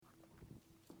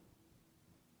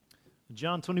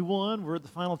John 21, we're at the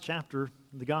final chapter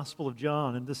in the Gospel of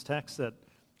John. In this text that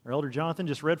our elder Jonathan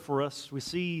just read for us, we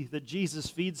see that Jesus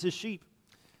feeds his sheep.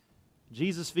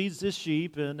 Jesus feeds his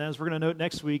sheep, and as we're going to note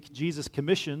next week, Jesus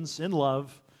commissions in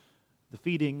love the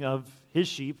feeding of his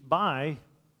sheep by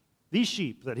these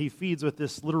sheep that he feeds with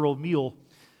this literal meal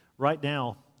right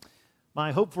now.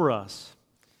 My hope for us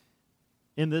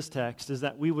in this text is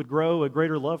that we would grow a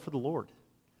greater love for the Lord,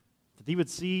 that he would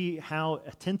see how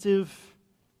attentive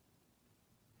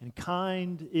and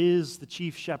kind is the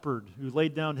chief shepherd who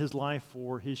laid down his life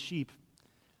for his sheep.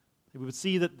 We would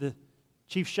see that the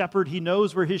chief shepherd, he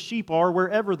knows where his sheep are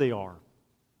wherever they are,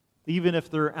 even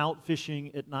if they're out fishing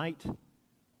at night,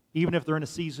 even if they're in a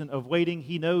season of waiting.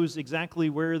 He knows exactly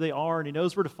where they are, and he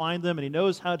knows where to find them, and he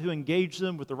knows how to engage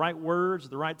them with the right words at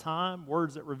the right time,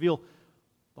 words that reveal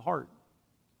the heart.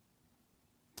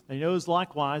 And he knows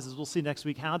likewise, as we'll see next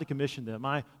week, how to commission them.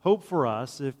 My hope for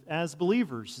us, as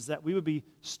believers, is that we would be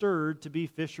stirred to be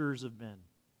fishers of men.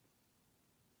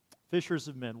 Fishers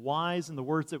of men, wise in the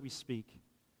words that we speak.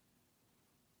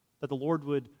 That the Lord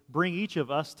would bring each of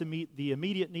us to meet the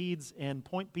immediate needs and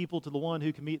point people to the one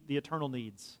who can meet the eternal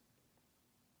needs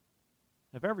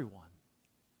of everyone.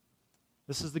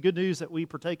 This is the good news that we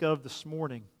partake of this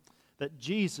morning. That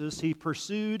Jesus, he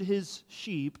pursued his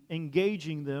sheep,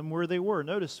 engaging them where they were.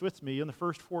 Notice with me in the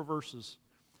first 4 verses.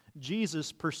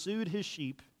 Jesus pursued his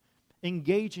sheep,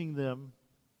 engaging them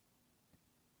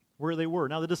where they were.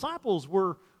 Now the disciples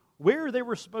were where they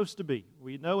were supposed to be.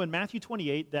 We know in Matthew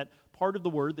 28 that part of the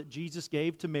word that Jesus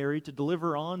gave to Mary to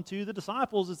deliver on to the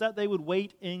disciples is that they would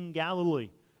wait in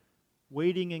Galilee.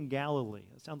 Waiting in Galilee.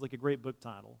 That sounds like a great book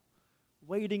title.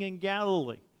 Waiting in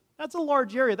Galilee. That's a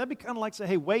large area. That'd be kind of like say,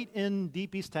 hey, wait in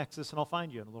deep East Texas and I'll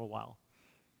find you in a little while.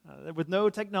 With no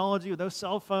technology, with no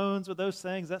cell phones, with those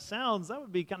things, that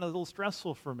would be kind of a little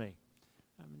stressful for me.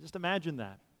 I mean, just imagine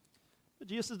that. But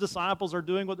Jesus' disciples are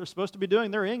doing what they're supposed to be doing.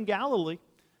 They're in Galilee.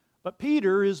 But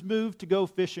Peter is moved to go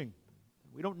fishing.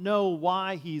 We don't know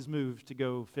why he's moved to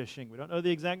go fishing. We don't know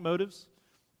the exact motives.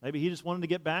 Maybe he just wanted to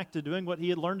get back to doing what he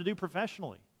had learned to do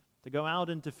professionally, to go out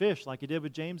and to fish like he did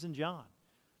with James and John.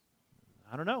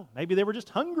 I don't know. Maybe they were just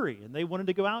hungry and they wanted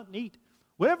to go out and eat.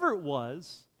 Whatever it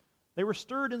was, they were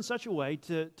stirred in such a way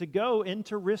to go and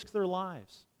to risk their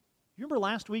lives. You remember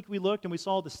last week we looked and we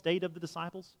saw the state of the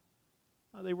disciples?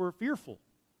 They were fearful.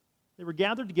 They were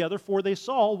gathered together for they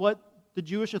saw what the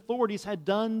Jewish authorities had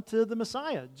done to the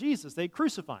Messiah, Jesus. They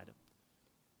crucified him.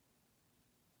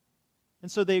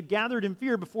 And so they gathered in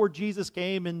fear before Jesus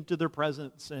came into their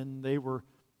presence, and they were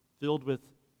filled with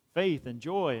faith and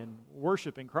joy and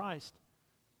worship in Christ.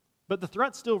 But the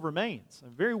threat still remains.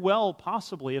 And very well,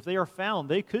 possibly, if they are found,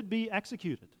 they could be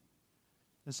executed.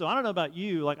 And so I don't know about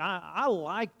you, like I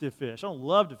like to fish. I don't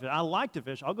love to fish. I like to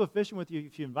fish. I'll go fishing with you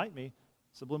if you invite me.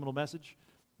 Subliminal message.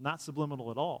 Not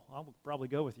subliminal at all. I'll probably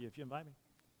go with you if you invite me.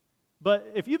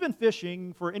 But if you've been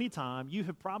fishing for any time, you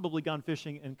have probably gone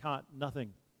fishing and caught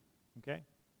nothing. Okay?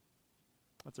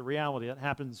 That's a reality. That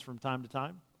happens from time to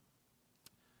time.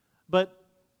 But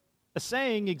a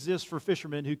saying exists for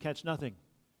fishermen who catch nothing.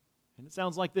 And it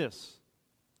sounds like this.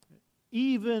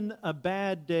 Even a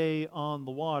bad day on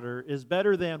the water is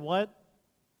better than what?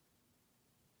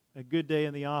 A good day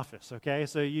in the office, okay?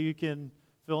 So you can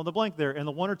fill in the blank there. And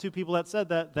the 1 or 2 people that said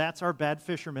that, that's our bad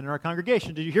fishermen in our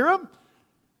congregation. Did you hear them?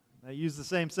 I use the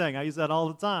same saying. I use that all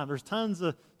the time. There's tons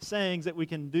of sayings that we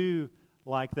can do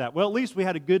like that. Well, at least we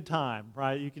had a good time,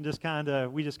 right? We just kind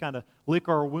of lick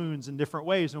our wounds in different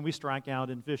ways when we strike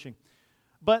out in fishing.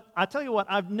 But I tell you what,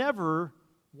 I've never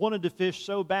wanted to fish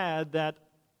so bad that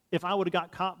if I would have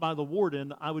got caught by the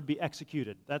warden, I would be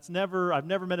executed. I've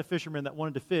never met a fisherman that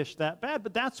wanted to fish that bad,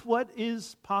 but that's what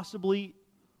is possibly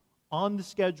on the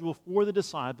schedule for the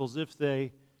disciples if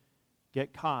they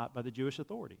get caught by the Jewish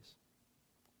authorities.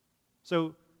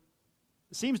 So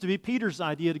it seems to be Peter's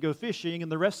idea to go fishing, and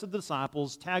the rest of the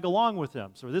disciples tag along with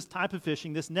him. So this type of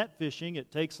fishing, this net fishing,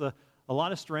 it takes a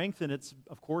lot of strength, and it's,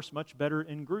 of course, much better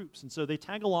in groups. And so they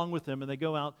tag along with him, and they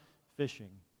go out fishing.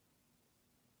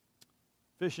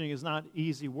 Fishing is not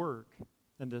easy work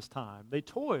in this time. They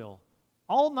toil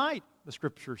all night, the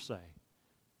Scriptures say.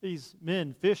 These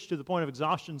men fished to the point of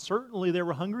exhaustion. Certainly they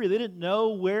were hungry. They didn't know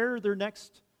where their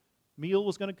next meal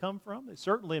was going to come from. They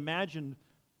certainly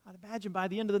I'd imagine by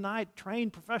the end of the night,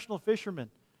 trained professional fishermen,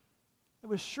 they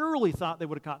would surely thought they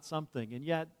would have caught something. And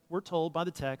yet we're told by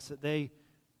the text that they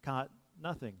caught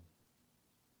nothing.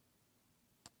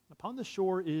 Upon the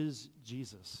shore is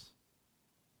Jesus.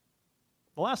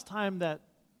 The last time that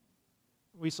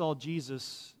we saw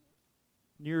Jesus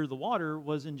near the water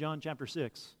was in John chapter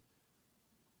 6.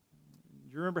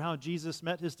 Do you remember how Jesus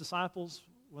met his disciples?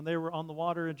 when they were on the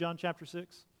water in John chapter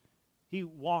 6? He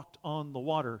walked on the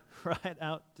water right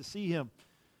out to see him.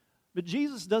 But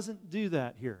Jesus doesn't do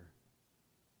that here.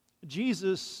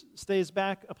 Jesus stays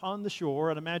back upon the shore,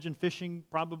 I'd imagine fishing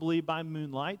probably by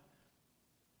moonlight,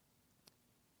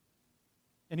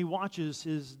 and he watches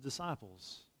his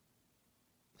disciples.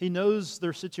 He knows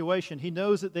their situation. He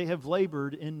knows that they have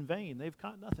labored in vain. They've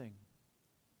caught nothing.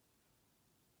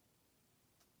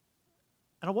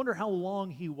 And I wonder how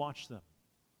long he watched them.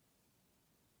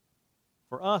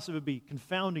 For us, it would be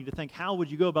confounding to think, how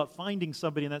would you go about finding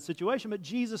somebody in that situation? But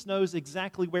Jesus knows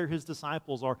exactly where his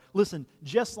disciples are. Listen,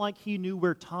 just like he knew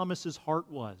where Thomas's heart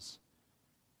was.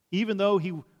 Even though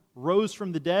he rose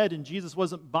from the dead and Jesus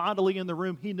wasn't bodily in the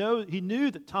room, he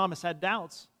knew that Thomas had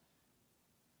doubts.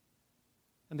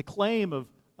 And the claim of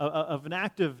an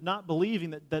act of not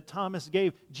believing that Thomas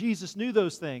gave, Jesus knew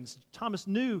those things.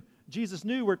 Jesus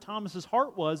knew where Thomas's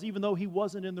heart was, even though he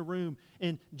wasn't in the room.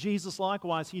 And Jesus,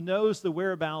 likewise, he knows the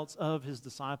whereabouts of his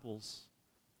disciples,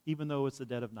 even though it's the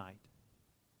dead of night.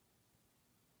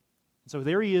 And so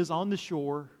there he is on the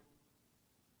shore,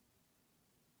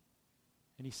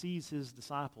 and he sees his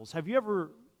disciples. Have you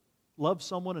ever loved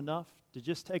someone enough to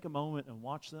just take a moment and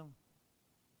watch them?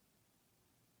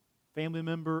 Family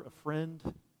member, a friend,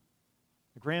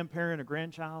 a grandparent, a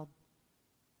grandchild,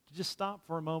 to just stop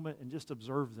for a moment and just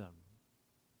observe them,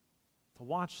 to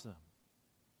watch them.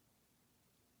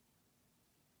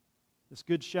 This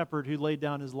good shepherd who laid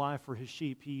down his life for his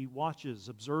sheep, he watches,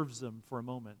 observes them for a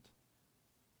moment.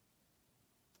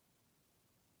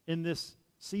 In this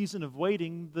season of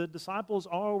waiting, the disciples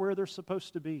are where they're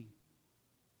supposed to be.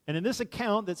 And in this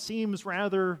account that seems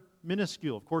rather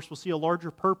minuscule, of course, we'll see a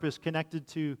larger purpose connected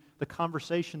to the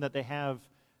conversation that they have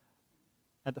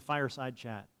at the fireside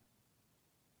chat,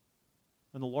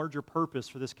 and the larger purpose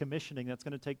for this commissioning that's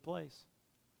going to take place.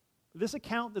 This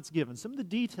account that's given, some of the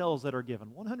details that are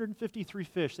given, 153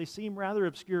 fish, they seem rather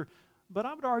obscure, but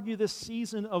I would argue this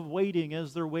season of waiting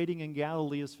as they're waiting in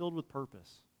Galilee is filled with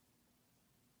purpose.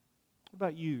 What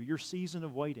about you, your season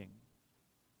of waiting?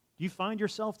 Do you find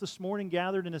yourself this morning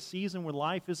gathered in a season where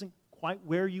life isn't quite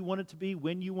where you want it to be,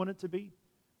 when you want it to be?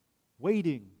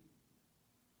 Waiting.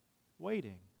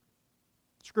 Waiting.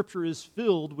 Scripture is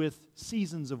filled with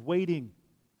seasons of waiting.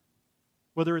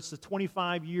 Whether it's the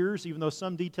 25 years, even though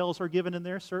some details are given in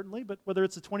there, certainly, but whether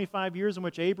it's the 25 years in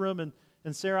which Abram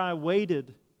and Sarai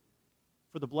waited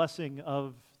for the blessing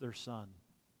of their son.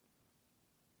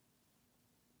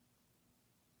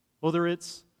 Whether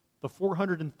it's the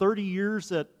 430 years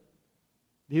that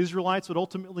the Israelites would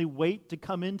ultimately wait to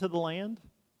come into the land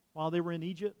while they were in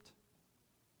Egypt.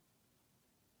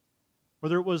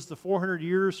 Whether it was the 400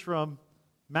 years from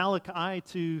Malachi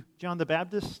to John the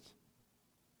Baptist.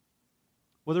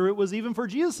 Whether it was even for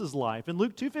Jesus' life. In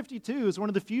Luke 2:52 is one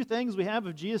of the few things we have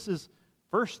of Jesus'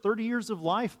 first 30 years of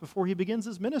life before he begins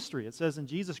his ministry. It says, and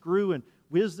Jesus grew in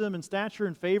wisdom and stature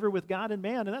and favor with God and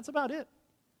man, and that's about it.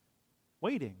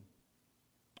 Waiting.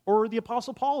 Or the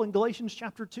Apostle Paul in Galatians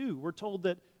chapter 2, we're told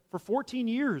that for 14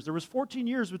 years, there was 14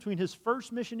 years between his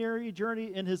first missionary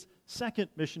journey and his second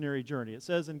missionary journey. It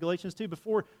says in Galatians 2,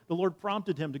 before the Lord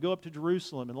prompted him to go up to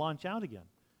Jerusalem and launch out again.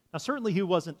 Now certainly he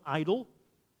wasn't idle.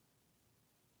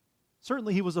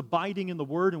 Certainly he was abiding in the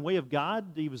Word and way of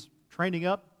God. He was training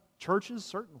up churches,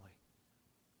 certainly.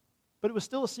 But it was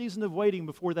still a season of waiting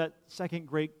before that second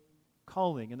great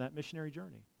calling and that missionary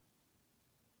journey.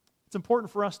 It's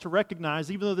important for us to recognize,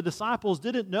 even though the disciples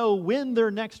didn't know when their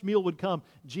next meal would come,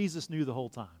 Jesus knew the whole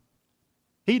time.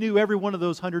 He knew every one of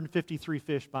those 153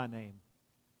 fish by name.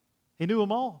 He knew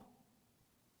them all.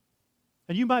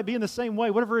 And you might be in the same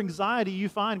way. Whatever anxiety you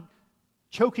find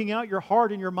choking out your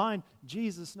heart and your mind,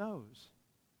 Jesus knows.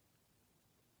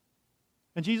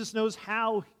 And Jesus knows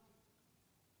how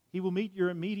He will meet your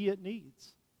immediate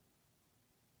needs.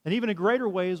 And even in greater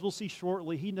ways, we'll see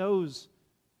shortly, He knows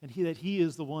that He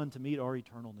is the one to meet our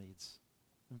eternal needs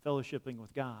and fellowshipping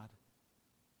with God.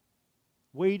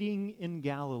 Waiting in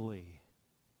Galilee.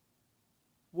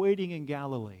 Waiting in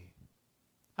Galilee.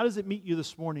 How does it meet you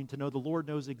this morning to know the Lord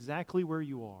knows exactly where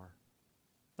you are?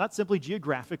 Not simply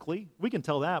geographically. We can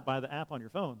tell that by the app on your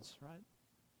phones, right?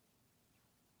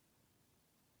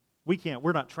 We can't.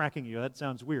 We're not tracking you. That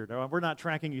sounds weird. We're not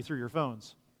tracking you through your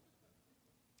phones.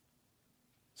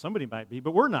 Somebody might be,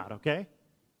 but we're not, okay?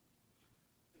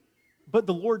 But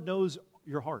the Lord knows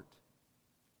your heart.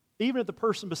 Even if the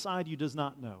person beside you does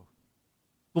not know.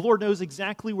 The Lord knows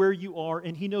exactly where you are,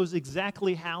 and He knows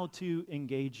exactly how to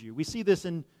engage you. We see this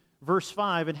in verse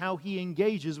 5 and how He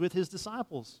engages with His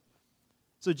disciples.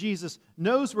 So Jesus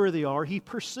knows where they are. He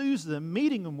pursues them,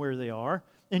 meeting them where they are.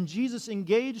 And Jesus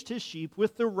engaged His sheep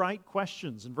with the right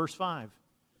questions in verse 5.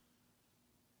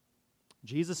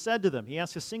 Jesus said to them, he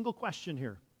asks a single question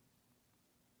here.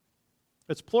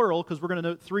 It's plural because we're going to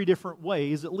note three different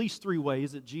ways, at least three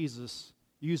ways that Jesus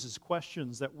uses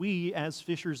questions that we as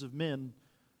fishers of men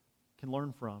can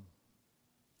learn from.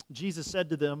 Jesus said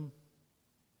to them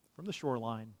from the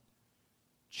shoreline,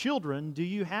 "Children, do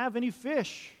you have any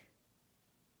fish?"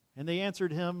 And they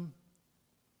answered him,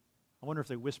 I wonder if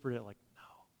they whispered it like, no,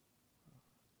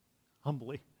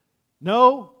 humbly.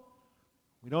 "No,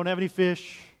 we don't have any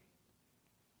fish."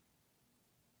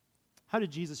 How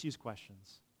did Jesus use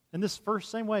questions? In this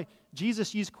first same way,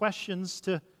 Jesus used questions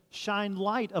to shine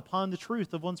light upon the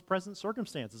truth of one's present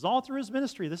circumstances. All through his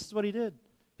ministry, this is what he did.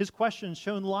 His questions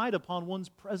shone light upon one's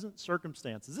present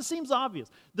circumstances. This seems obvious.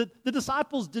 The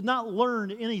disciples did not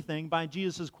learn anything by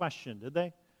Jesus' question, did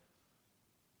they?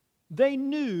 They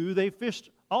knew they fished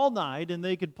all night and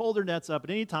they could pull their nets up at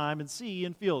any time and see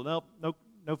and feel, nope,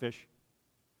 no fish.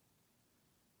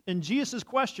 In Jesus'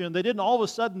 question, they didn't all of a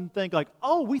sudden think like,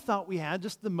 oh, we thought we had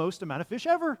just the most amount of fish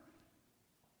ever.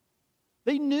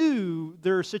 They knew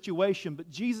their situation, but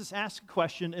Jesus asked a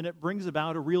question and it brings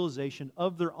about a realization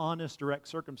of their honest, direct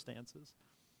circumstances.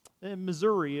 In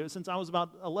Missouri, since I was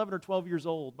about 11 or 12 years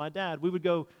old, my dad, we would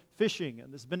go fishing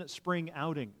in this Bennett Spring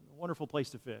outing, a wonderful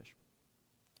place to fish.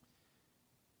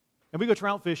 And we go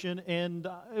trout fishing, and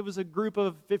it was a group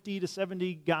of 50 to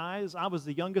 70 guys. I was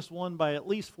the youngest one by at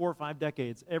least 4 or 5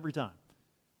 decades every time.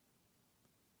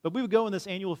 But we would go in this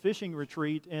annual fishing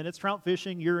retreat, and it's trout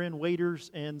fishing, you're in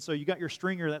waders, and so you got your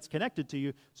stringer that's connected to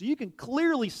you, so you can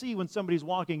clearly see when somebody's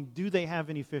walking, do they have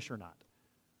any fish or not?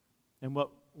 And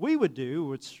what we would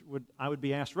do, I would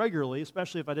be asked regularly,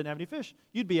 especially if I didn't have any fish,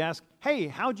 you'd be asked, hey,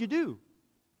 how'd you do?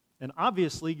 And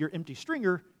obviously, your empty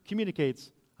stringer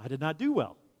communicates, I did not do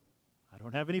well. I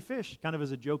don't have any fish, kind of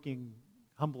as a joking,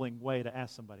 humbling way to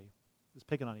ask somebody who's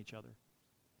picking on each other.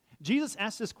 Jesus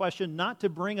asked this question not to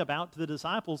bring about to the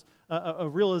disciples a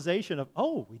realization of,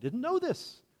 oh, we didn't know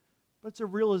this, but it's a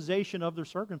realization of their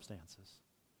circumstances.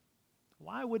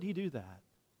 Why would he do that?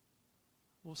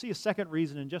 We'll see a second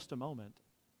reason in just a moment.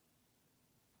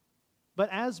 But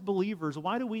as believers,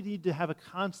 why do we need to have a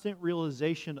constant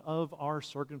realization of our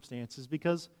circumstances?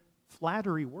 Because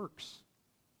flattery works.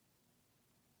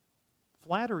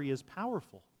 Flattery is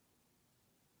powerful.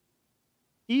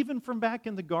 Even from back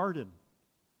in the garden,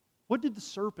 what did the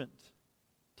serpent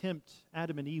tempt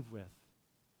Adam and Eve with?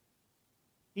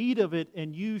 Eat of it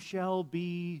and you shall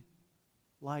be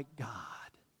like God.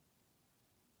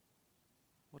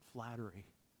 What flattery.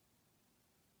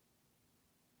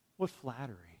 What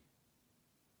flattery.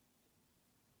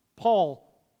 Paul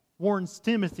warns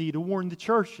Timothy to warn the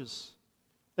churches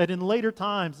that in later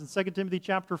times, in 2 Timothy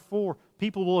chapter 4,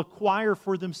 people will acquire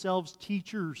for themselves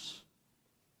teachers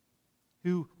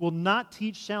who will not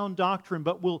teach sound doctrine,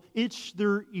 but will itch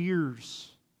their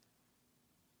ears.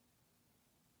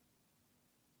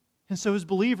 And so as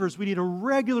believers, we need a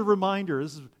regular reminder.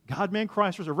 This is God, man,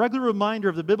 Christ, a regular reminder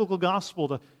of the biblical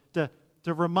gospel to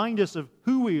remind us of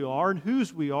who we are and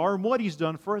whose we are and what He's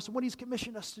done for us and what He's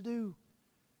commissioned us to do.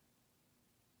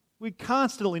 We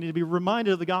constantly need to be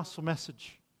reminded of the gospel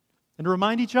message and to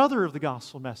remind each other of the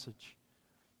gospel message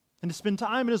and to spend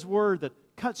time in His Word that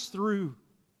cuts through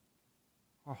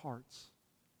our hearts.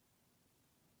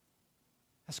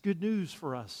 That's good news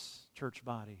for us, church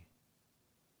body.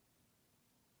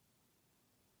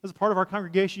 As a part of our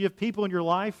congregation, you have people in your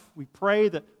life, we pray,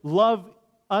 that love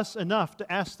us enough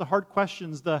to ask the hard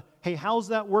questions, the, hey, how's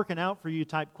that working out for you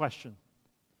type question.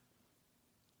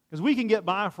 Because we can get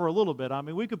by for a little bit. I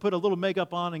mean, we could put a little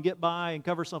makeup on and get by and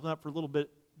cover something up for a little bit,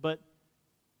 but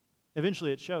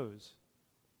eventually it shows.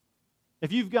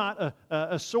 If you've got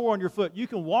a sore on your foot, you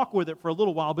can walk with it for a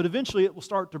little while, but eventually it will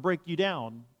start to break you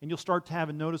down, and you'll start to have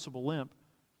a noticeable limp.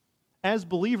 As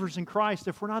believers in Christ,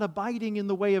 if we're not abiding in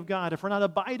the way of God, if we're not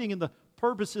abiding in the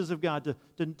purposes of God,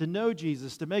 to know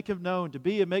Jesus, to make Him known, to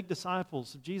be and make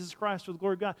disciples of Jesus Christ for the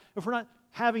glory of God, if we're not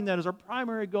having that as our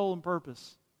primary goal and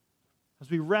purpose,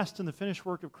 as we rest in the finished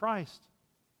work of Christ,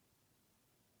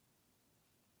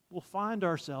 we'll find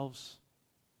ourselves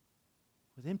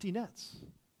with empty nets.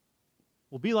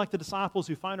 We'll be like the disciples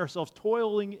who find ourselves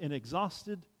toiling and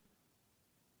exhausted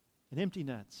in empty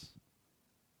nets.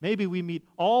 Maybe we meet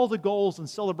all the goals and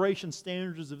celebration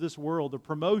standards of this world, the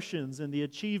promotions and the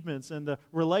achievements and the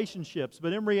relationships.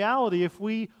 But in reality, if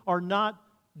we are not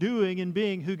doing and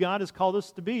being who God has called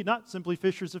us to be, not simply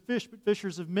fishers of fish, but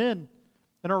fishers of men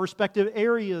in our respective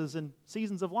areas and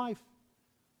seasons of life,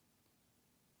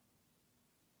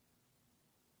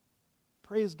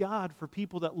 praise God for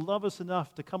people that love us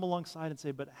enough to come alongside and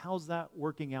say, but how's that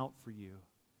working out for you?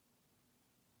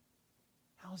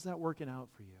 How's that working out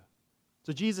for you?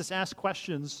 So Jesus asked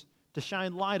questions to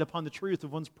shine light upon the truth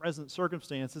of one's present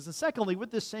circumstances. And secondly,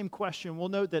 with this same question, we'll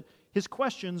note that his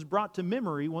questions brought to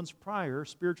memory one's prior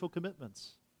spiritual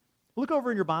commitments. Look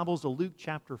over in your Bibles to Luke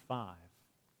chapter 5.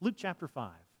 Luke chapter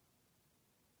 5.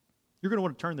 You're going to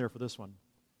want to turn there for this one.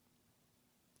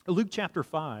 Luke chapter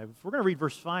 5. We're going to read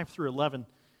verse 5 through 11.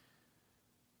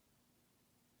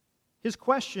 His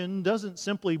question doesn't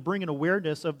simply bring an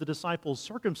awareness of the disciples'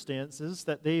 circumstances,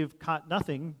 that they've caught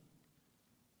nothing,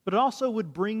 but it also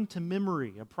would bring to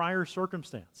memory a prior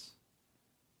circumstance.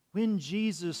 When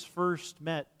Jesus first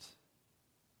met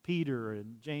Peter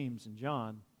and James and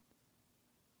John,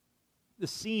 the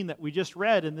scene that we just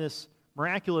read in this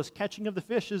miraculous catching of the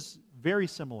fish is very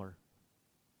similar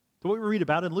to what we read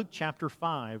about in Luke chapter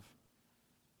 5.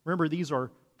 Remember, these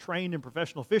are trained and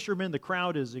professional fishermen. The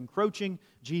crowd is encroaching.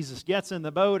 Jesus gets in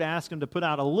the boat, asks him to put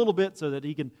out a little bit so that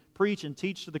he can preach and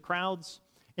teach to the crowds.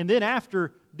 And then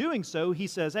after doing so, he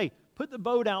says, hey, put the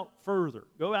boat out further.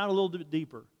 Go out a little bit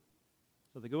deeper.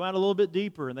 So they go out a little bit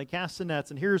deeper and they cast the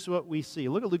nets. And here's what we see.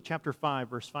 Look at Luke chapter 5,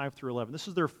 verse 5 through 11. This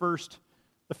is the first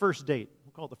date.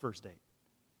 We'll call it the first date.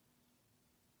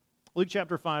 Luke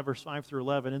chapter 5, verse 5 through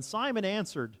 11. And Simon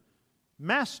answered,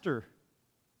 Master,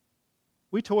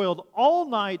 we toiled all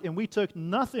night and we took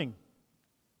nothing.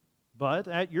 But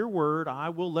at your word, I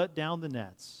will let down the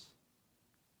nets.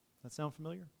 Does that sound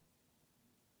familiar?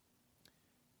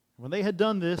 When they had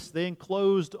done this, they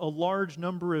enclosed a large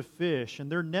number of fish,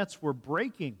 and their nets were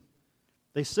breaking.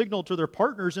 They signaled to their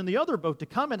partners in the other boat to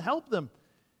come and help them.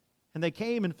 And they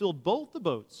came and filled both the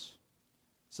boats,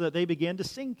 so that they began to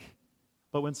sink.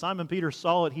 But when Simon Peter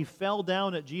saw it, he fell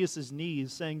down at Jesus'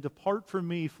 knees, saying, Depart from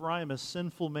me, for I am a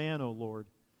sinful man, O Lord.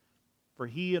 For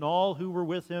he and all who were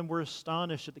with him were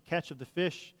astonished at the catch of the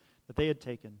fish that they had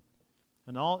taken.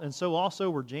 And so also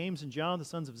were James and John, the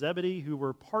sons of Zebedee, who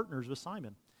were partners with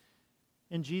Simon.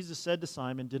 And Jesus said to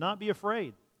Simon, Do not be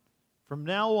afraid. From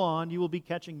now on you will be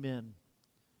catching men.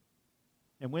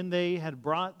 And when they had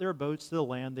brought their boats to the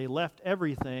land, they left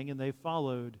everything and they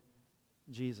followed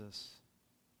Jesus.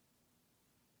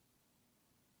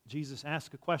 Jesus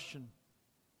asked a question.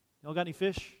 Y'all got any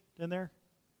fish in there?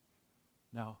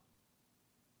 No.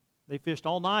 They fished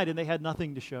all night and they had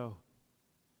nothing to show.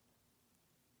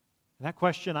 And that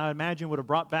question, I imagine, would have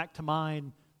brought back to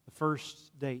mind the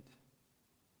first date,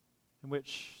 in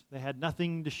which they had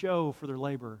nothing to show for their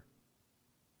labor.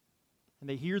 And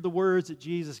they hear the words that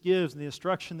Jesus gives and the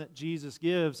instruction that Jesus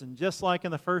gives, and just like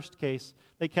in the first case,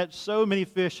 they catch so many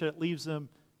fish that it leaves them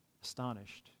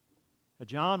astonished. Now,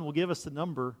 John will give us the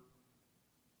number.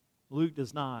 Luke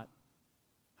does not.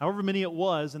 However many it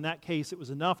was, in that case, it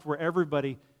was enough where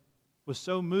everybody was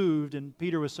so moved, and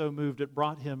Peter was so moved, it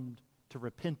brought him to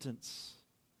repentance,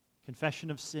 confession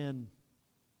of sin,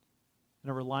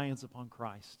 and a reliance upon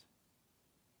Christ.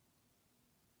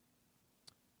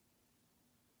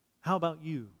 How about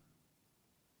you?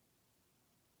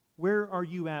 Where are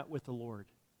you at with the Lord?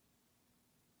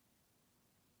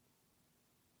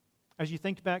 As you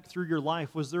think back through your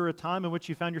life, was there a time in which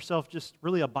you found yourself just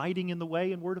really abiding in the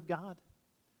way and Word of God?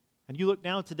 And you look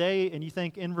now today and you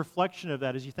think in reflection of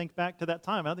that, as you think back to that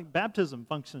time, I think baptism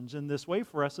functions in this way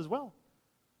for us as well.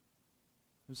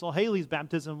 We saw Haley's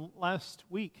baptism last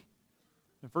week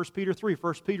in 1 Peter 3.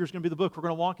 1 Peter is going to be the book we're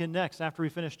going to walk in next after we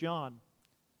finish John.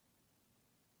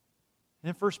 And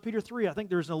in 1 Peter 3, I think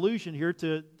there's an allusion here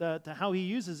to how he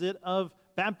uses it of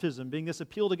baptism, being this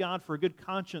appeal to God for a good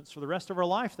conscience for the rest of our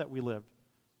life that we live.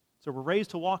 So we're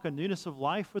raised to walk a newness of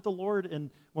life with the Lord, and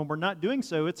when we're not doing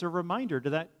so, it's a reminder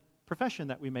to that profession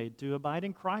that we made, to abide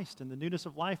in Christ and the newness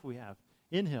of life we have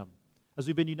in Him, as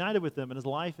we've been united with Him in His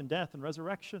life and death and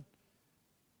resurrection.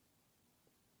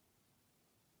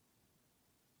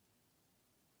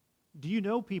 Do you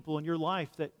know people in your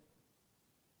life that,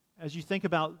 as you think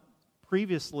about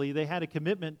previously, they had a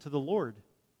commitment to the Lord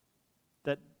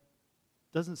that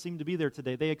doesn't seem to be there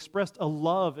today? They expressed a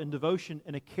love and devotion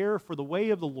and a care for the way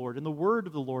of the Lord and the Word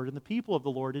of the Lord and the people of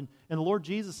the Lord and the Lord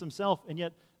Jesus Himself, and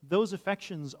yet those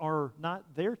affections are not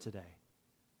there today.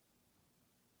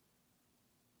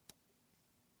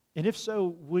 And if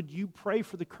so, would you pray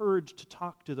for the courage to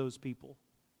talk to those people,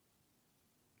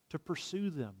 to pursue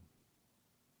them,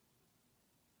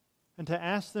 and to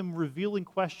ask them revealing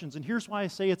questions? And here's why I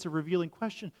say it's a revealing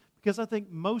question, because I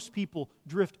think most people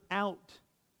drift out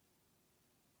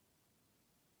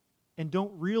and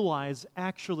don't realize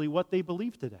actually what they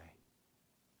believe today.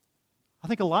 I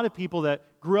think a lot of people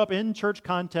that grew up in church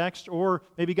context or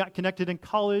maybe got connected in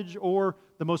college or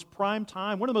the most prime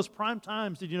time, one of the most prime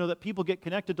times, did you know that people get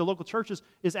connected to local churches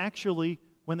is actually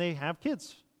when they have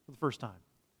kids for the first time.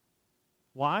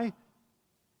 Why?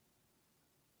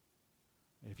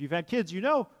 If you've had kids, you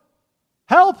know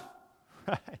Help!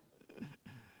 Right?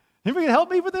 Anybody can help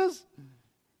me with this?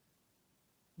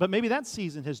 But maybe that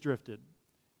season has drifted.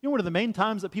 You know, one of the main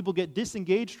times that people get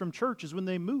disengaged from church is when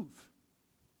they move.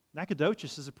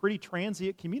 Nacogdoches is a pretty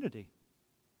transient community.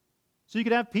 So you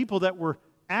could have people that were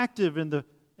active in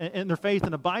their faith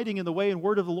and abiding in the way and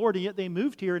word of the Lord, and yet they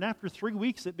moved here, and after 3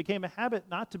 weeks it became a habit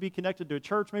not to be connected to a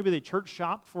church. Maybe they church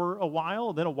shopped for a while,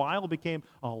 and then a while became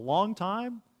a long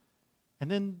time.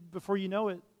 And then before you know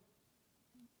it,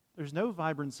 there's no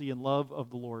vibrancy and love of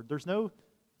the Lord. There's no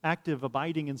active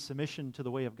abiding in submission to the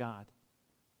way of God.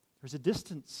 There's a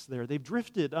distance there. They've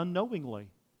drifted unknowingly.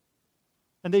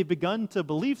 And they've begun to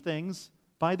believe things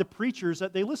by the preachers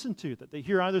that they listen to, that they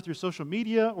hear either through social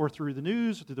media or through the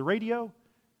news or through the radio.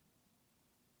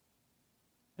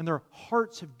 And their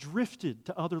hearts have drifted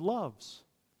to other loves,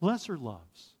 lesser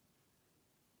loves.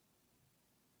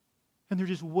 And they're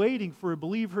just waiting for a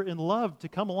believer in love to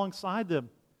come alongside them.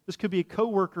 This could be a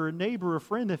coworker, a neighbor, a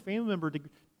friend, a family member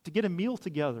to get a meal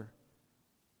together,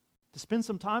 to spend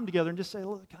some time together and just say,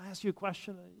 look, can I ask you a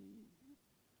question?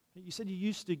 You said you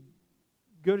used to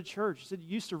go to church. You said you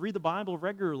used to read the Bible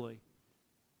regularly.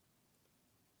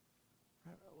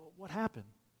 What happened?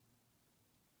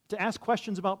 To ask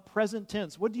questions about present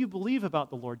tense. What do you believe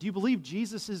about the Lord? Do you believe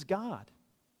Jesus is God?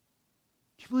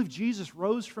 Do you believe Jesus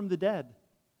rose from the dead?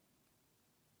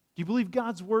 Do you believe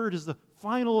God's Word is the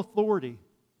final authority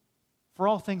for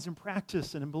all things in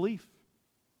practice and in belief?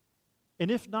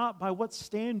 And if not, by what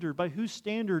standard, by whose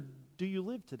standard do you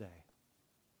live today?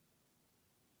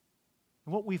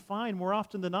 And what we find more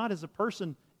often than not is a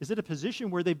person is at a position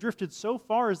where they've drifted so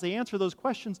far as they answer those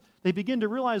questions, they begin to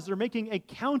realize they're making a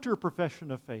counter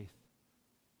profession of faith.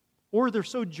 Or they're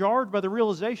so jarred by the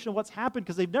realization of what's happened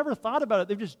because they've never thought about it,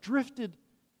 they've just drifted,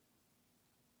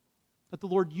 that the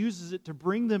Lord uses it to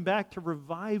bring them back to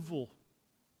revival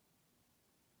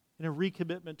and a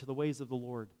recommitment to the ways of the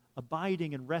Lord,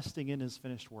 abiding and resting in His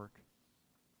finished work.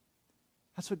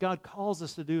 That's what God calls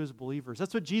us to do as believers.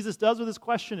 That's what Jesus does with this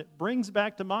question. It brings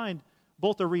back to mind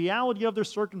both the reality of their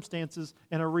circumstances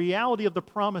and a reality of the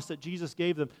promise that Jesus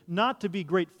gave them, not to be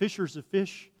great fishers of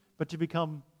fish, but to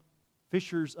become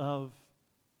fishers of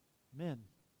men.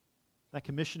 That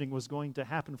commissioning was going to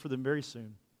happen for them very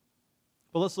soon.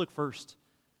 But let's look first,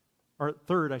 or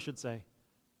third, I should say,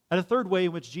 at a third way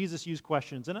in which Jesus used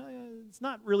questions. And it's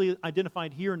not really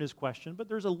identified here in His question, but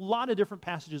there's a lot of different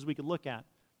passages we could look at.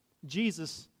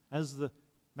 Jesus, as the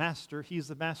master, He's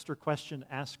the master question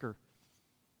asker.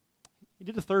 He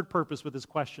did a third purpose with His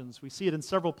questions. We see it in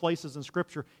several places in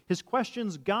Scripture. His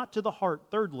questions got to the heart,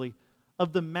 thirdly,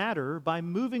 of the matter by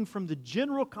moving from the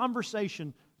general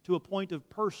conversation to a point of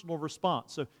personal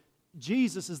response. So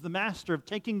Jesus is the master of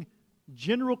taking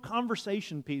general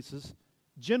conversation pieces,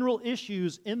 general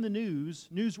issues in the news,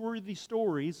 newsworthy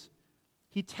stories.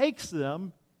 He takes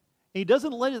them and He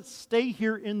doesn't let it stay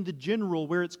here in the general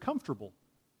where it's comfortable.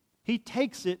 He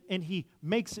takes it and He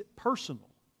makes it personal.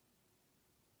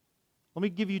 Let me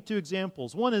give you two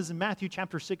examples. One is in Matthew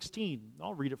chapter 16.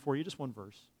 I'll read it for you, just one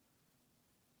verse.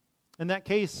 In that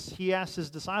case, He asked His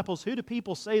disciples, who do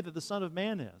people say that the Son of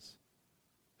Man is?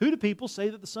 Who do people say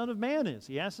that the Son of Man is?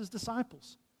 He asked His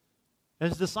disciples. And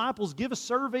His disciples give a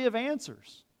survey of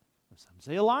answers. Some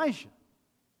say Elijah.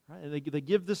 Right? They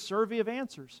give this survey of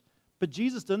answers. But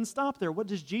Jesus doesn't stop there. What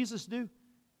does Jesus do?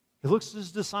 He looks at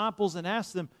His disciples and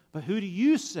asks them, but who do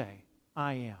you say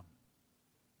I am?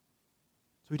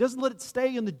 So He doesn't let it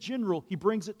stay in the general. He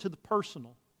brings it to the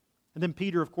personal. And then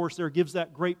Peter, of course, there gives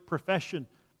that great profession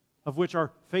of which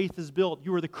our faith is built.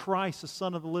 You are the Christ, the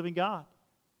Son of the living God.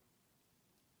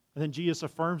 And then Jesus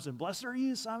affirms him, blessed are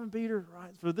you, Simon Peter,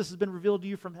 right? For this has been revealed to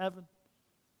you from heaven.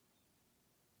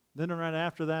 Then right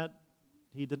after that,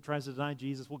 he then tries to deny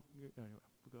Jesus. Well, anyway,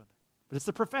 we'll go on. But it's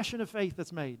the profession of faith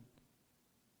that's made.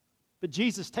 But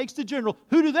Jesus takes the general.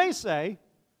 Who do they say?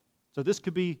 So this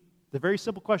could be the very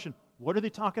simple question. What are they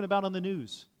talking about on the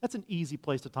news? That's an easy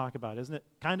place to talk about, isn't it?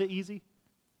 Kind of easy.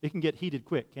 It can get heated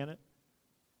quick, can't it?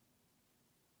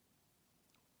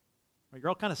 You're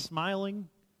all kind of smiling,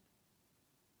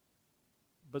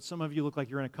 but some of you look like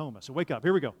you're in a coma. So wake up.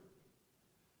 Here we go.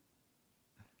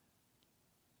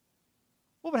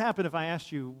 What would happen if I asked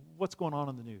you what's going on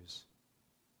in the news?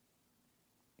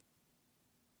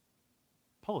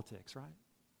 Politics, right?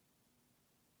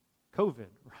 COVID,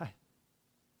 right?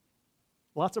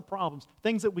 Lots of problems.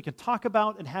 Things that we can talk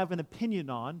about and have an opinion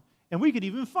on, and we could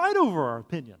even fight over our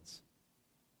opinions.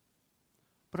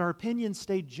 But our opinions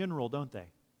stay general, don't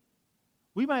they?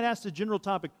 We might ask the general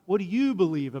topic, what do you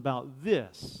believe about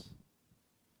this?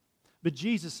 But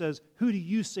Jesus says, who do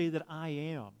you say that I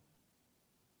am?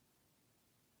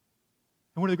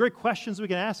 And one of the great questions we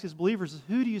can ask as believers is,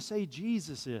 who do you say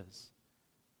Jesus is?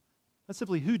 Not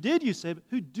simply, who did you say, but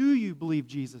who do you believe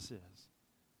Jesus is?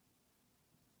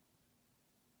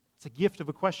 It's a gift of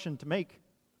a question to make.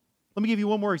 Let me give you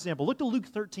one more example. Look to Luke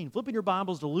 13. Flip in your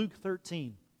Bibles to Luke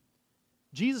 13.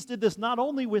 Jesus did this not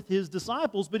only with his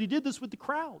disciples, but he did this with the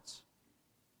crowds,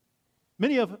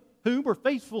 many of whom were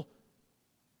faithful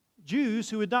Jews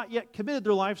who had not yet committed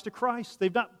their lives to Christ.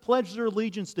 They've not pledged their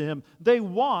allegiance to him. They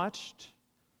watched,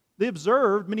 they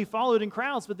observed, many followed in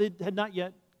crowds, but they had not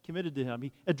yet committed to him.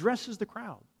 He addresses the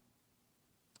crowd.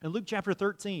 In Luke chapter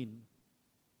 13,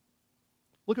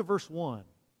 look at verse 1.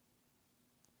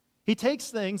 He takes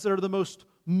things that are the most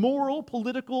moral,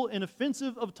 political, and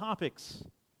offensive of topics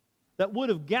that would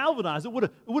have galvanized, it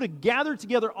would have gathered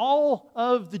together all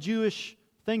of the Jewish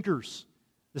thinkers.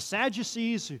 The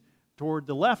Sadducees, who toward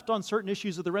the left on certain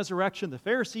issues of the resurrection, the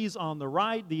Pharisees on the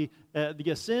right, the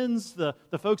Essenes, the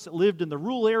folks that lived in the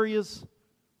rural areas,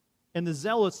 and the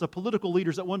Zealots, the political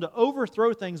leaders that wanted to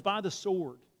overthrow things by the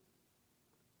sword.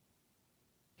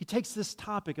 He takes this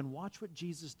topic and watch what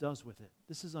Jesus does with it.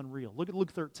 This is unreal. Look at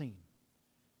Luke 13.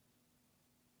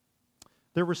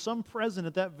 There were some present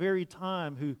at that very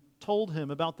time who told him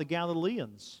about the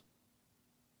Galileans,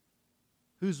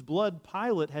 whose blood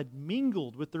Pilate had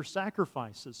mingled with their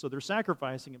sacrifices. So they're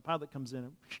sacrificing, and Pilate comes in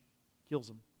and kills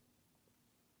them.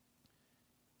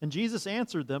 And Jesus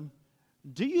answered them,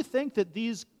 "Do you think that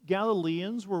these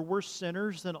Galileans were worse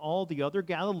sinners than all the other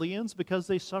Galileans because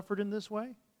they suffered in this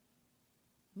way?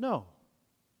 No,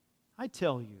 I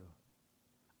tell you.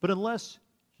 But unless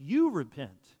you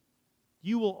repent,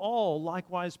 you will all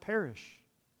likewise perish."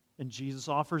 And Jesus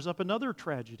offers up another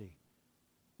tragedy.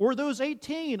 Or those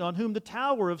 18 on whom the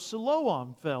tower of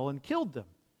Siloam fell and killed them.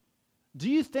 Do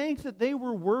you think that they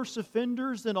were worse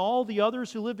offenders than all the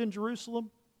others who lived in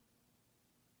Jerusalem?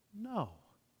 No,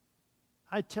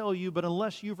 I tell you, but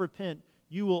unless you repent,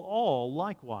 you will all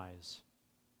likewise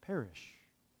perish.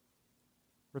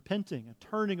 Repenting, a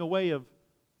turning away of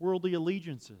worldly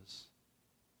allegiances.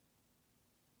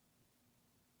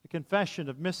 A confession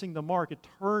of missing the mark, a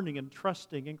turning and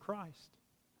trusting in Christ.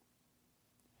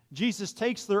 Jesus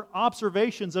takes their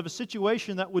observations of a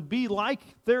situation that would be like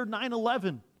their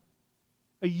 9/11,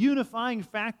 a unifying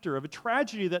factor of a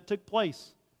tragedy that took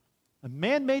place. A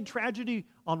man-made tragedy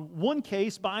on one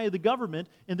case by the government,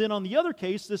 and then on the other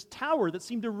case, this tower that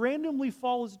seemed to randomly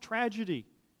fall as a tragedy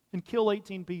and kill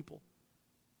 18 people.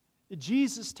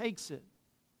 Jesus takes it.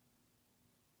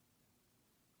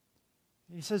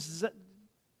 And he says,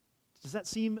 does that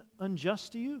seem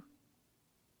unjust to you?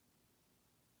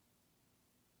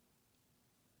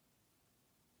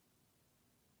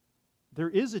 There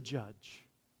is a judge.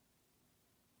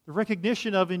 The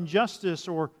recognition of injustice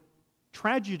or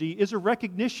tragedy is a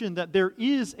recognition that there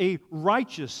is a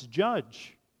righteous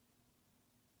judge.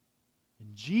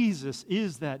 And Jesus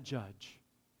is that judge.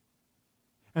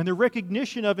 And the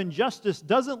recognition of injustice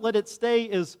doesn't let it stay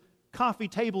as coffee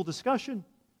table discussion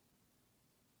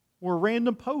or a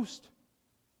random post.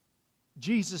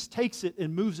 Jesus takes it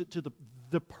and moves it to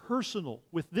the personal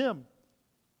with them.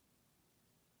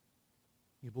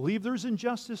 You believe there's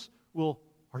injustice? Well,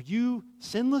 are you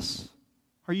sinless?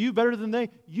 Are you better than they?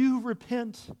 You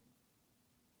repent.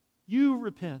 You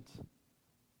repent.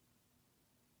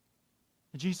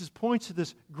 And Jesus points to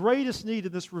this greatest need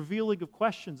in this revealing of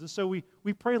questions. And so we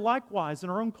pray likewise in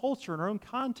our own culture, in our own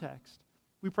context.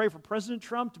 We pray for President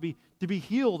Trump to be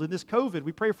healed in this COVID.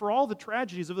 We pray for all the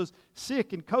tragedies of those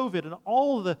sick in COVID and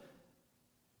all of the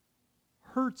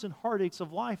hurts and heartaches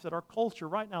of life that our culture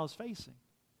right now is facing.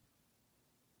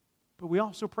 But we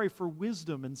also pray for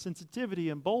wisdom and sensitivity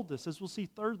and boldness, as we'll see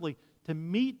thirdly, to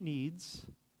meet needs,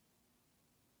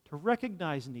 to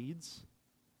recognize needs,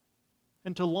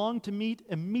 and to long to meet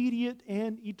immediate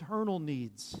and eternal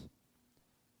needs.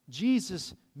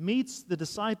 Jesus meets the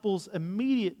disciples'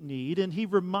 immediate need, and he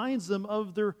reminds them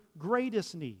of their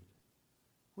greatest need,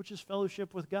 which is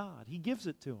fellowship with God. He gives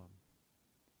it to them.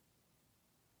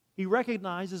 He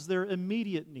recognizes their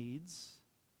immediate needs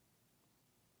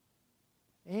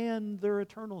and their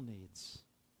eternal needs.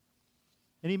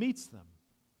 And he meets them.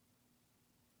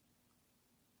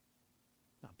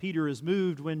 Now, Peter is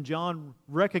moved when John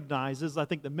recognizes, I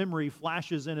think the memory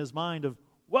flashes in his mind of,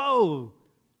 whoa,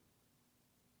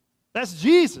 that's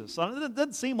Jesus. It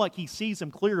doesn't seem like he sees him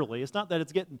clearly. It's not that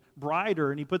it's getting brighter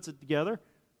and he puts it together.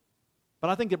 But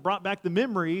I think it brought back the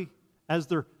memory as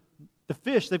the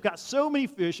fish. They've got so many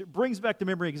fish, it brings back to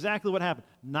memory exactly what happened.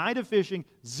 Night of fishing,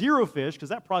 0 fish, because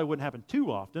that probably wouldn't happen too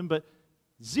often, but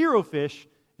 0 fish,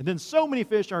 and then so many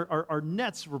fish, our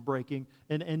nets were breaking,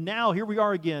 and now here we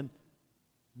are again,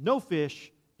 no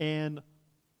fish, and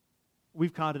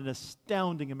we've caught an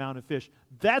astounding amount of fish.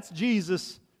 That's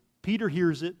Jesus. Peter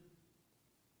hears it,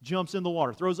 jumps in the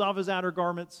water, throws off his outer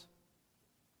garments,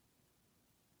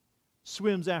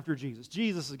 swims after Jesus.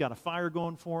 Jesus has got a fire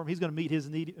going for him. He's going to meet his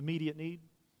immediate need.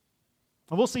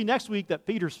 And we'll see next week that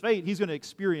Peter's fate, he's going to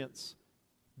experience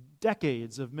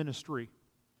decades of ministry.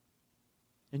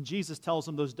 And Jesus tells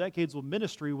him those decades of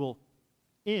ministry will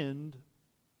end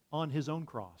on his own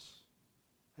cross,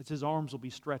 as his arms will be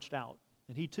stretched out,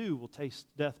 and he too will taste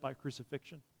death by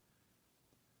crucifixion.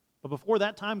 But before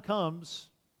that time comes,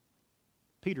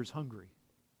 Peter's hungry.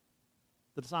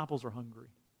 The disciples are hungry.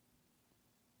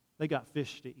 They got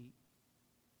fish to eat.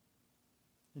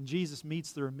 And Jesus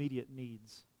meets their immediate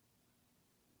needs.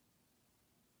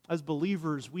 As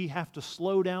believers, we have to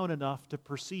slow down enough to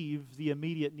perceive the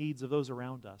immediate needs of those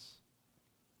around us.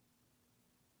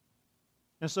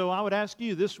 And so I would ask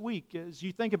you this week, as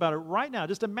you think about it right now,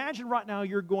 just imagine right now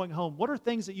you're going home. What are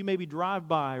things that you maybe drive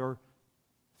by or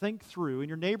think through in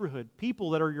your neighborhood?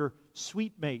 People that are your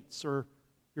suite mates or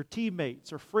your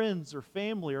teammates or friends or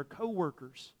family or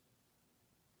coworkers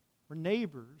or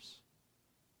neighbors.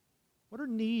 What are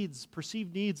needs,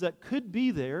 perceived needs that could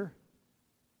be there,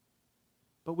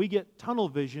 but we get tunnel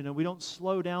vision and we don't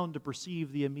slow down to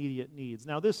perceive the immediate needs?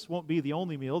 Now, this won't be the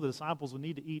only meal. The disciples will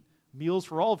need to eat meals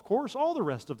for all the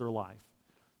rest of their life.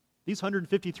 These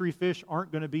 153 fish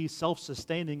aren't going to be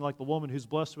self-sustaining like the woman who's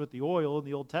blessed with the oil in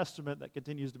the Old Testament that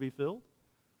continues to be filled.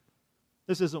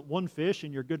 This isn't one fish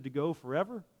and you're good to go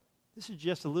forever. This is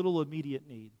just a little immediate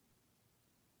need.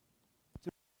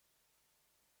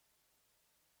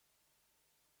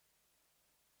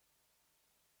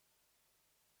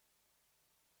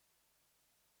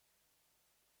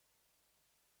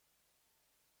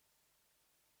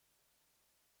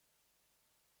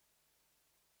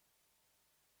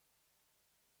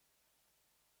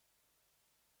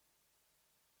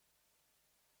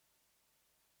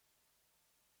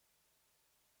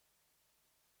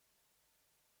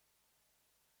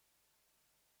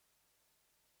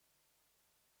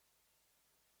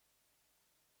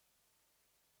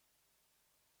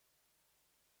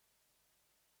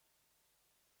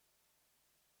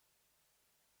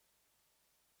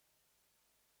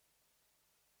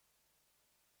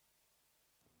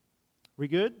 We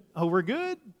good? Oh, we're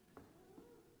good?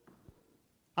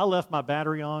 I left my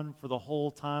battery on for the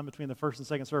whole time between the first and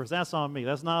second service. That's on me.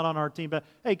 That's not on our team. But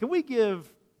hey, can we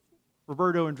give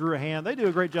Roberto and Drew a hand? They do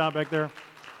a great job back there.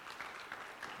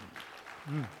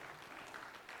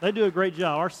 They do a great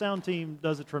job. Our sound team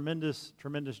does a tremendous,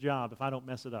 tremendous job if I don't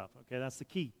mess it up. Okay, that's the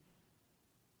key.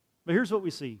 But here's what we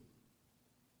see.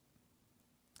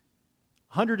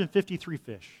 153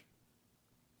 fish.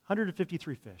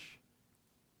 153 fish.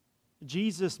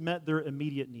 Jesus met their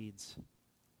immediate needs.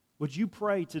 Would you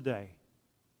pray today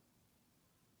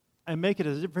and make it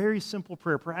a very simple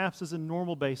prayer, perhaps as a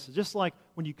normal basis, just like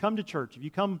when you come to church, if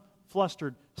you come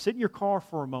flustered, sit in your car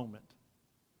for a moment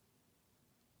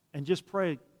and just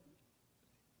pray.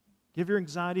 Give your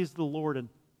anxieties to the Lord and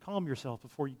calm yourself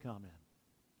before you come in.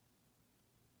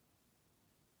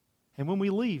 And when we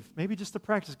leave, maybe just to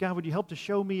practice, God, would you help to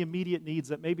show me immediate needs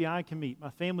that maybe I can meet, my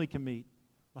family can meet,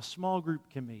 my small group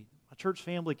can meet, my church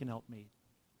family can help meet.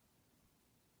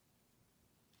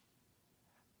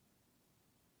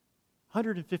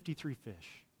 153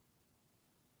 fish.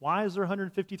 Why is there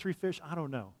 153 fish? I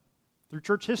don't know. Through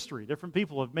church history, different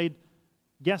people have made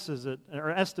guesses or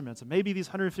estimates, and maybe these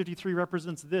 153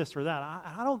 represents this or that.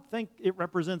 I don't think it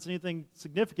represents anything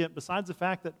significant besides the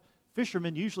fact that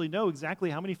fishermen usually know exactly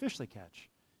how many fish they catch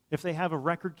if they have a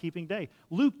record-keeping day.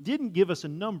 Luke didn't give us a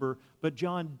number, but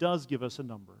John does give us a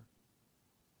number.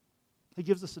 He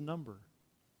gives us a number.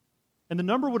 And the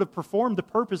number would have performed the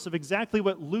purpose of exactly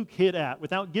what Luke hit at.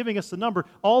 Without giving us the number,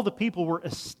 all the people were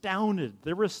astounded.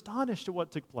 They were astonished at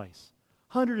what took place.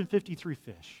 153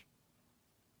 fish.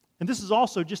 And this is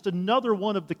also just another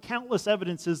one of the countless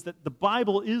evidences that the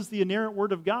Bible is the inerrant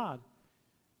Word of God.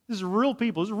 This is real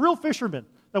people. This is real fishermen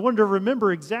that wanted to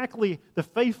remember exactly the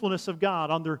faithfulness of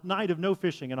God on their night of no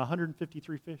fishing and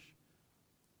 153 fish.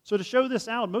 So to show this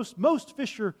out, most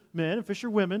fishermen and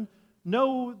fisherwomen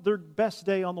know their best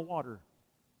day on the water.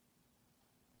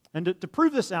 And to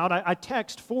prove this out, I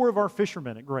text 4 of our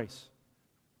fishermen at Grace.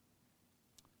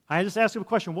 I just asked them a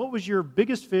question. What was your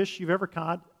biggest fish you've ever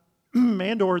caught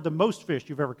and or the most fish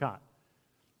you've ever caught?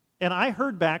 And I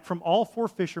heard back from all 4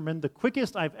 fishermen, the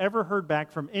quickest I've ever heard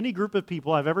back from any group of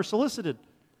people I've ever solicited.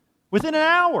 Within an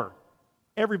hour,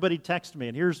 everybody texted me,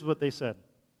 and here's what they said.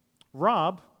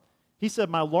 Rob, he said,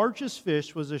 my largest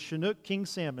fish was a Chinook king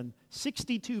salmon,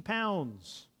 62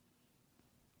 pounds.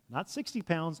 Not 60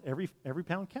 pounds, every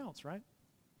pound counts, right?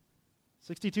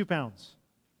 62 pounds.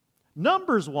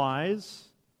 Numbers-wise,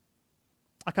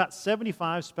 I caught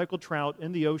 75 speckled trout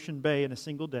in the ocean bay in a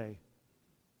single day.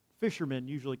 Fishermen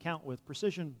usually count with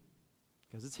precision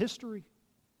because it's history.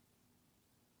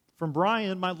 From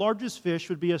Brian, my largest fish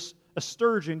would be a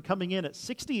sturgeon coming in at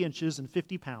 60 inches and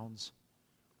 50 pounds.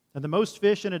 And the most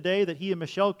fish in a day that he and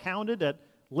Michelle counted at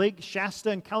Lake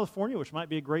Shasta in California, which might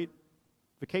be a great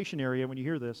vacation area when you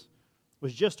hear this,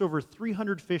 was just over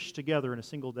 300 fish together in a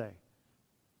single day.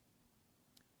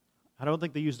 I don't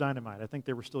think they used dynamite. I think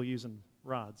they were still using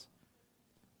rods.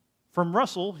 From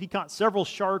Russell, he caught several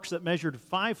sharks that measured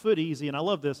 5 foot easy, and I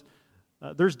love this.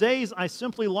 There's days I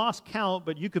simply lost count,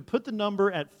 but you could put the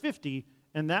number at 50,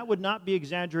 and that would not be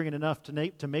exaggerating enough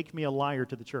to make me a liar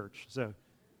to the church. So,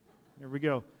 there we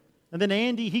go. And then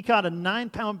Andy, he caught a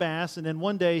 9-pound bass, and then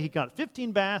one day he caught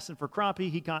 15 bass, and for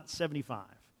crappie, he caught 75.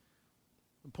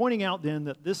 I'm pointing out then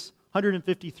that this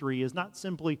 153 is not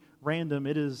simply random,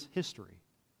 it is history.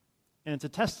 And it's a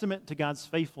testament to God's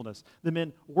faithfulness. The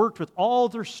men worked with all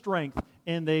their strength,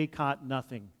 and they caught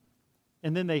nothing.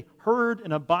 And then they heard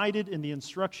and abided in the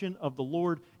instruction of the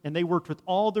Lord, and they worked with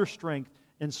all their strength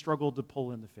and struggled to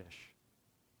pull in the fish.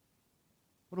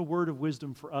 What a word of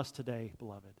wisdom for us today,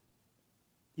 beloved.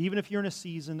 Even if you're in a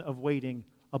season of waiting,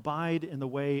 abide in the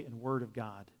way and word of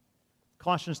God.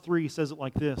 Colossians 3 says it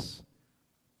like this: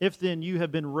 If then you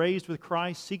have been raised with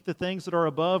Christ, seek the things that are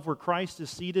above, where Christ is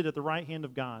seated at the right hand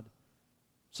of God.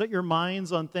 Set your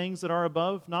minds on things that are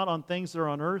above, not on things that are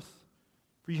on earth.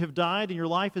 For you have died, and your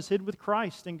life is hid with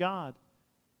Christ in God.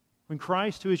 When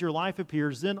Christ, who is your life,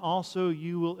 appears, then also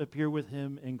you will appear with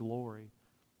him in glory.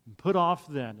 And put off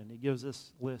then, and he gives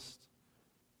this list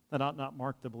that ought not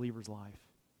mark the believer's life.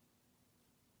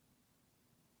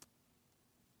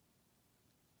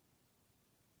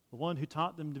 The one who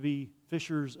taught them to be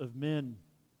fishers of men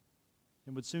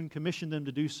and would soon commission them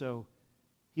to do so,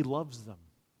 he loves them.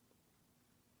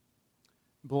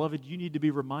 Beloved, you need to be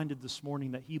reminded this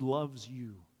morning that he loves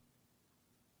you.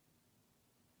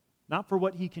 Not for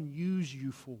what he can use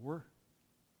you for,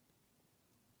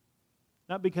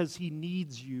 not because he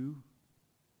needs you.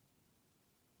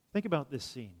 Think about this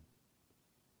scene.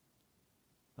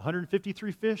 The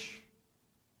 153 fish,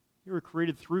 they were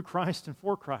created through Christ and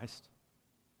for Christ.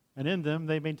 And in them,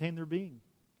 they maintain their being.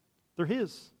 They're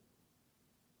his.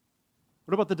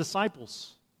 What about the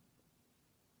disciples?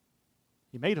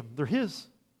 He made them. They're his.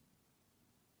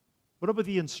 What about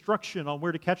the instruction on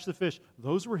where to catch the fish?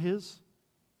 Those were his.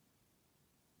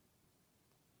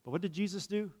 But what did Jesus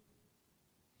do?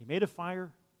 He made a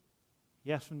fire.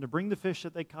 He asked them to bring the fish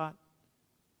that they caught,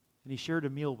 and he shared a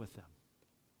meal with them.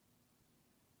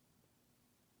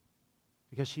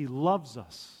 Because he loves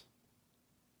us.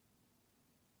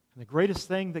 And the greatest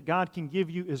thing that God can give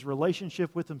you is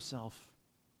relationship with himself.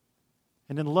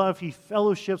 And in love, he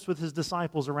fellowships with his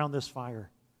disciples around this fire.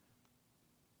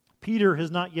 Peter has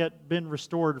not yet been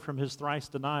restored from his thrice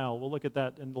denial. We'll look at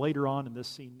that later on in this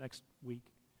scene next week.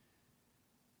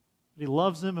 But he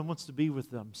loves them and wants to be with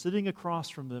them, sitting across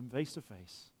from them face to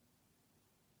face.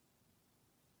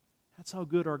 That's how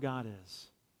good our God is.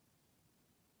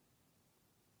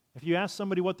 If you ask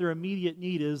somebody what their immediate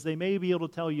need is, they may be able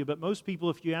to tell you, but most people,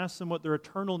 if you ask them what their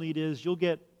eternal need is, you'll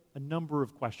get a number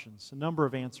of questions, a number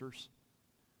of answers.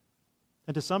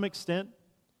 And to some extent,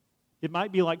 it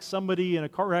might be like somebody in a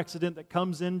car accident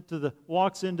that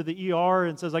walks into the ER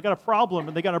and says, I got a problem,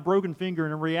 and they got a broken finger,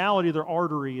 and in reality, their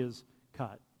artery is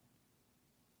cut.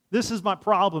 This is my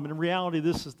problem, and in reality,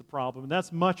 this is the problem. And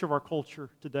that's much of our culture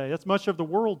today. That's much of the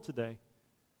world today.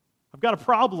 I've got a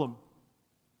problem.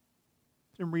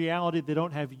 In reality, they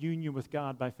don't have union with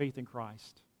God by faith in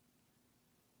Christ.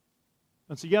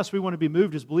 And so, yes, we want to be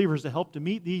moved as believers to help to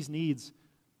meet these needs.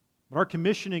 But our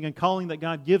commissioning and calling that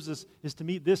God gives us is to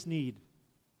meet this need,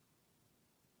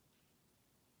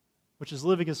 which is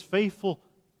living as faithful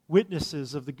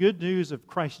witnesses of the good news of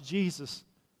Christ Jesus,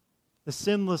 the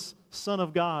sinless Son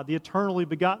of God, the eternally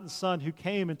begotten Son who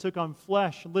came and took on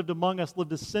flesh and lived among us,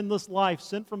 lived a sinless life,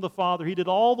 sent from the Father. He did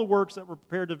all the works that we're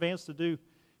prepared to advance to do.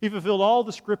 He fulfilled all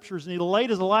the Scriptures, and he laid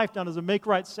his life down as a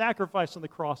make-right sacrifice on the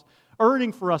cross,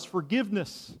 earning for us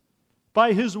forgiveness.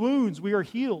 By his wounds we are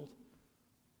healed.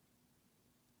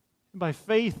 And by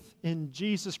faith in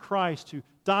Jesus Christ, who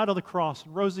died on the cross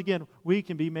and rose again, we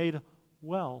can be made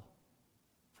well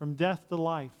from death to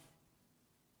life.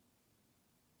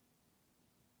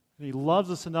 And he loves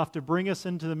us enough to bring us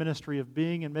into the ministry of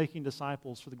being and making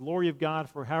disciples for the glory of God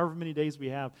for however many days we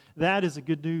have. That is a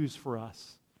good news for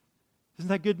us. Isn't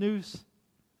that good news?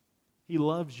 He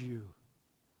loves you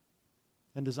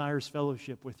and desires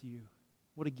fellowship with you.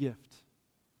 What a gift.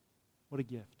 What a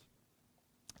gift.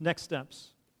 Next steps.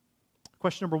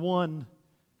 Question number one,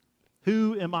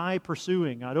 who am I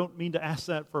pursuing? I don't mean to ask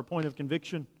that for a point of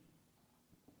conviction,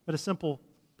 but a simple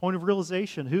point of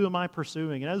realization. Who am I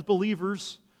pursuing? And as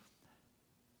believers,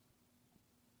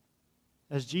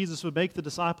 as Jesus would make the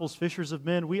disciples fishers of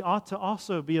men, we ought to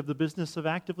also be of the business of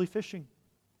actively fishing.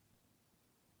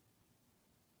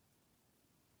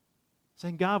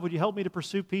 Saying, God, would you help me to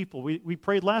pursue people? We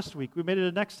prayed last week. We made it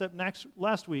a next step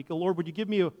last week. Oh, Lord, would you give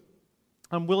me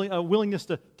a willingness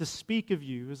to speak of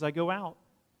you as I go out?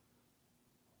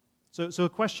 So a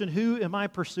question, who am I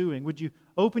pursuing? Would you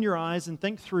open your eyes and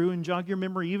think through and jog your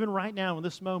memory even right now in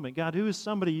this moment? God, who is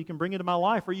somebody you can bring into my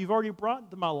life or you've already brought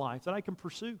into my life that I can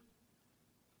pursue?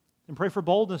 And pray for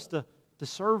boldness to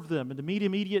serve them and to meet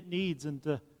immediate needs and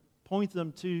to point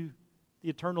them to the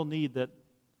eternal need that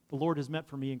the Lord has met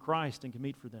for me in Christ and can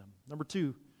meet for them. Number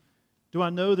two, do I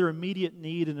know their immediate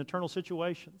need in an eternal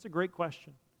situation? It's a great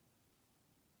question.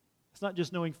 It's not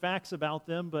just knowing facts about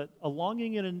them, but a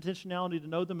longing and intentionality to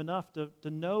know them enough to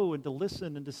know and to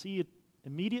listen and to see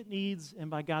immediate needs and,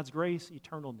 by God's grace,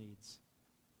 eternal needs.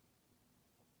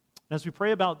 And as we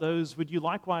pray about those, would you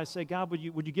likewise say, God, would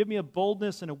you give me a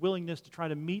boldness and a willingness to try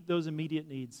to meet those immediate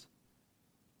needs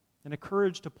and a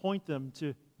courage to point them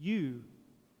to you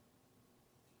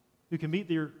who can meet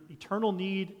their eternal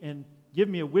need and give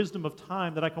me a wisdom of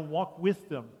time that I can walk with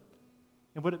them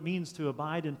and what it means to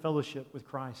abide in fellowship with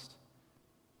Christ.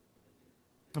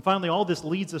 And finally, all this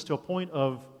leads us to a point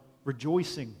of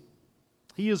rejoicing.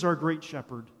 He is our great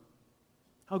shepherd.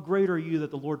 How great are you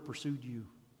that the Lord pursued you?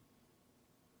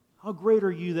 How great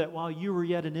are you that while you were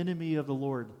yet an enemy of the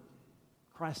Lord,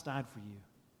 Christ died for you?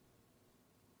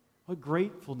 What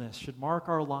gratefulness should mark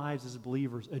our lives as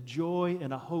believers, a joy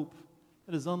and a hope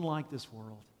that is unlike this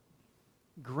world.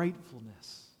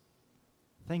 Gratefulness.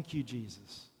 Thank you,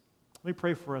 Jesus. Let me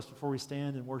pray for us before we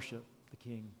stand and worship the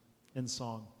King in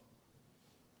song.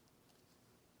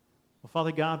 Well,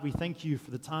 Father God, we thank you for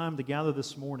the time to gather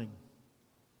this morning.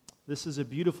 This is a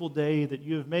beautiful day that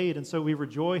you have made, and so we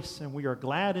rejoice and we are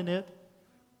glad in it.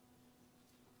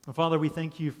 And Father, we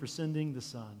thank you for sending the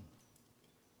Son.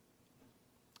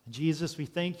 And Jesus, we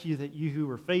thank you that you who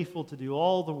were faithful to do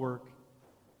all the work,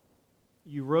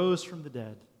 you rose from the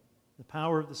dead, the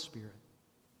power of the Spirit,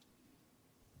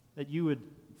 that you would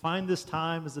find this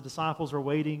time as the disciples are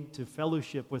waiting to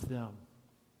fellowship with them,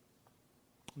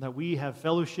 that we have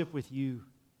fellowship with you.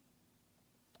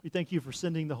 We thank you for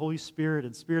sending the Holy Spirit,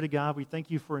 and Spirit of God, we thank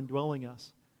you for indwelling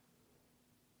us.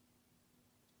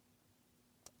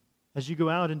 As you go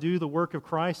out and do the work of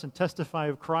Christ and testify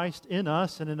of Christ in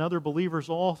us and in other believers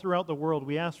all throughout the world,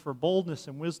 we ask for boldness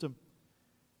and wisdom.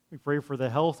 We pray for the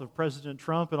health of President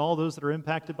Trump and all those that are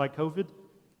impacted by COVID.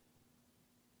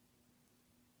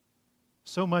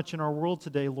 So much in our world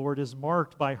today, Lord, is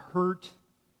marked by hurt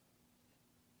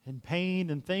and pain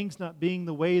and things not being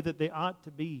the way that they ought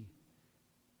to be.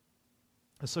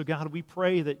 And so, God, we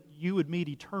pray that you would meet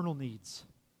eternal needs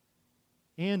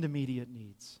and immediate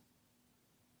needs.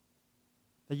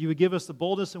 That you would give us the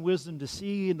boldness and wisdom to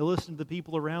see and to listen to the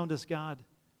people around us, God.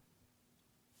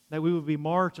 That we would be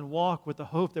marked and walk with the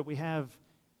hope that we have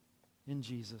in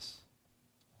Jesus.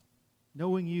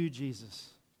 Knowing you,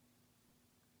 Jesus.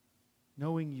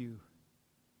 Knowing you.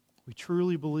 We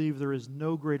truly believe there is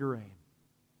no greater aim.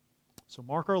 So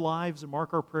mark our lives and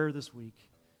mark our prayer this week.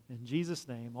 In Jesus'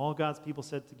 name, all God's people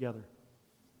said together,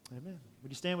 amen.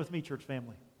 Would you stand with me, church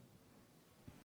family?